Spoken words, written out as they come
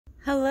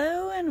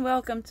Hello and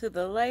welcome to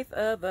the life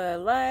of a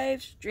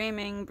live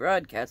streaming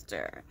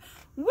broadcaster.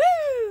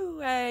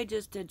 Woo! I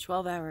just did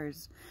 12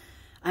 hours.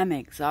 I'm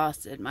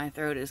exhausted. My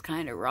throat is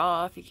kind of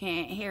raw if you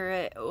can't hear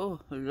it. Oh,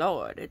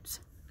 Lord, it's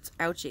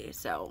ouchy.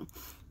 So,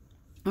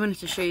 I wanted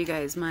to show you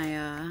guys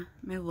my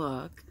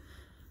look.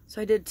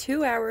 So, I did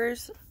 2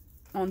 hours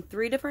on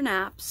 3 different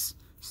apps.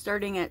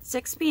 Starting at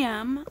 6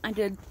 p.m. I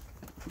did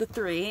the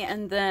 3,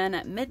 and then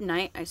at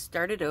midnight I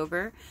started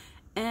over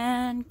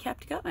and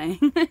kept going.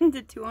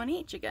 Did 2 on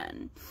each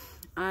again.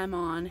 I'm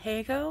on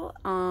Hago,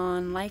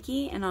 on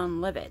Likey, and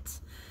on Livet.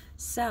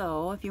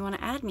 So if you want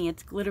to add me,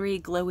 it's Glittery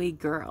Glowy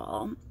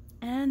Girl,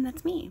 and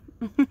that's me.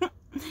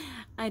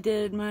 I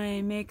did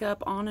my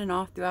makeup on and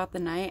off throughout the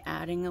night,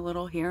 adding a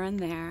little here and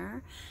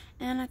there,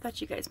 and I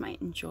thought you guys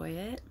might enjoy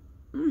it.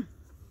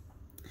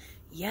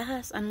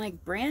 Yes, I'm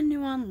like brand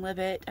new on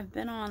Livet. I've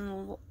been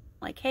on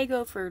like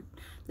Hago for,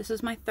 this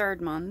is my 3rd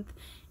month,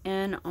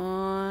 and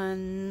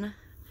on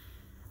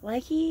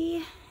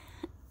Likey,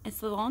 it's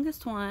the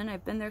longest one.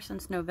 I've been there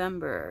since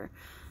November,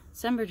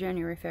 December,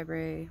 January,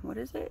 February. What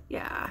is it?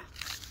 Yeah,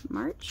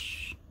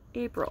 March,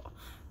 April.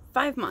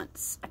 5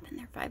 months. I've been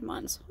there 5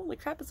 months. Holy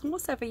crap, it's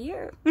almost half a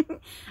year.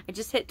 I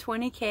just hit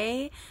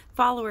 20K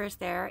followers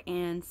there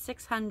and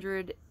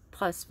 600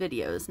 plus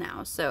videos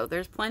now. So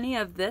there's plenty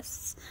of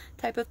this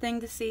type of thing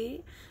to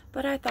see.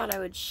 But I thought I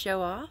would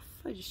show off.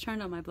 I just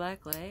turned on my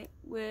black light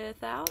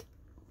without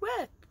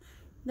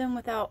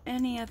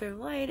any other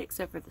light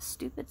except for the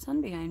stupid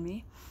sun behind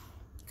me.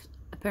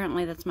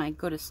 Apparently that's my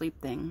go to sleep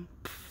thing.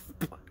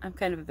 I'm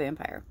kind of a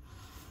vampire.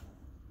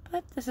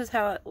 But this is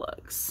how it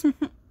looks.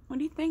 What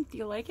do you think? Do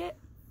you like it?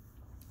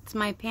 It's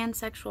my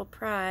pansexual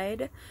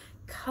pride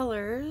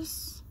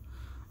colors.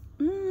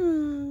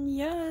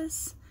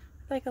 Yes.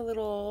 Like a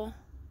little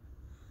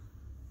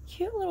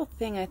cute little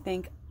thing, I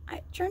think.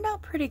 It turned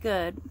out pretty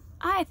good.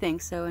 I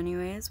think so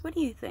anyways. What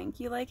do you think?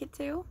 You like it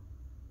too?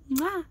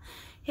 Mwah.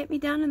 Hit me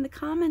down in the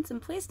comments,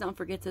 and please don't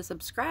forget to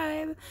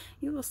subscribe.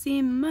 You will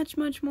see much,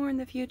 much more in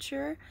the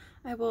future.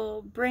 I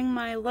will bring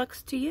my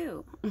looks to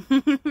you.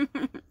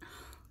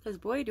 Because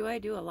boy, do I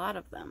do a lot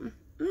of them.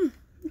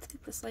 Let's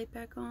get this light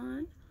back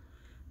on.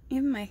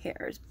 Even my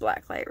hair is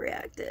black light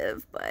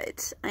reactive,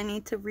 but I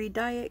need to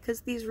re-dye it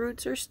because these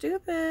roots are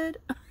stupid.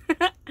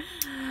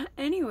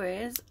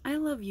 Anyways, I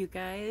love you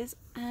guys,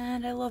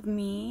 and I love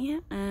me,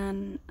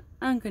 and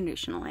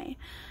unconditionally.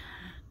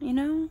 You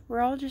know,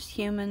 we're all just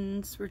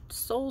humans. We're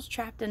souls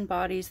trapped in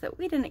bodies that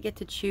we didn't get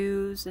to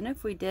choose. And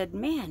if we did,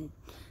 man,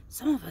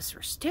 some of us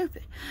were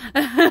stupid.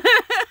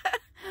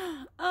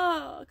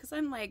 Oh, because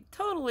I'm like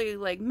totally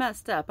like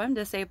messed up. I'm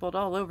disabled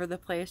all over the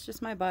place.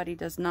 Just my body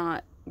does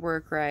not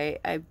work right.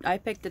 I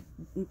picked a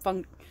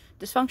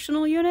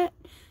dysfunctional unit.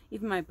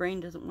 Even my brain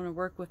doesn't want to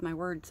work with my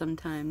words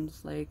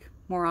sometimes. Like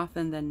more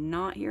often than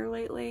not here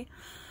lately.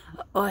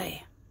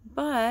 Oy.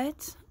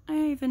 But I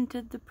even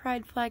did the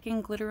pride flag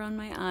and glitter on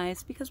my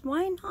eyes because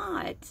why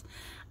not?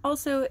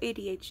 Also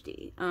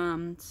ADHD.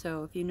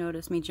 So if you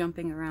notice me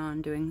jumping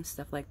around doing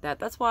stuff like that,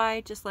 that's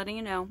why. Just letting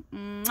you know.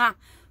 Mwah!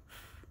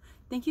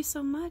 Thank you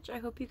so much. I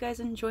hope you guys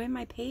enjoy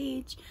my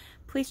page.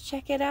 Please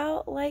check it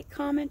out. Like,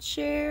 comment,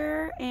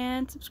 share,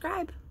 and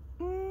subscribe.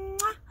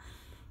 Mwah!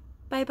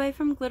 Bye bye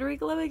from Glittery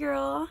Glowy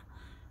Girl.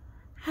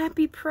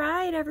 Happy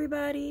Pride,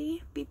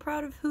 everybody. Be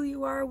proud of who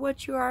you are,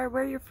 what you are,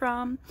 where you're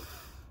from.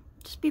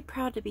 Just be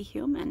proud to be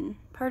human.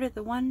 Part of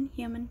the one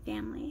human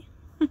family.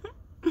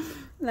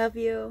 Love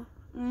you.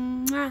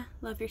 Mwah.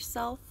 Love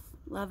yourself.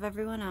 Love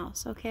everyone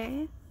else,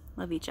 okay?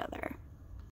 Love each other.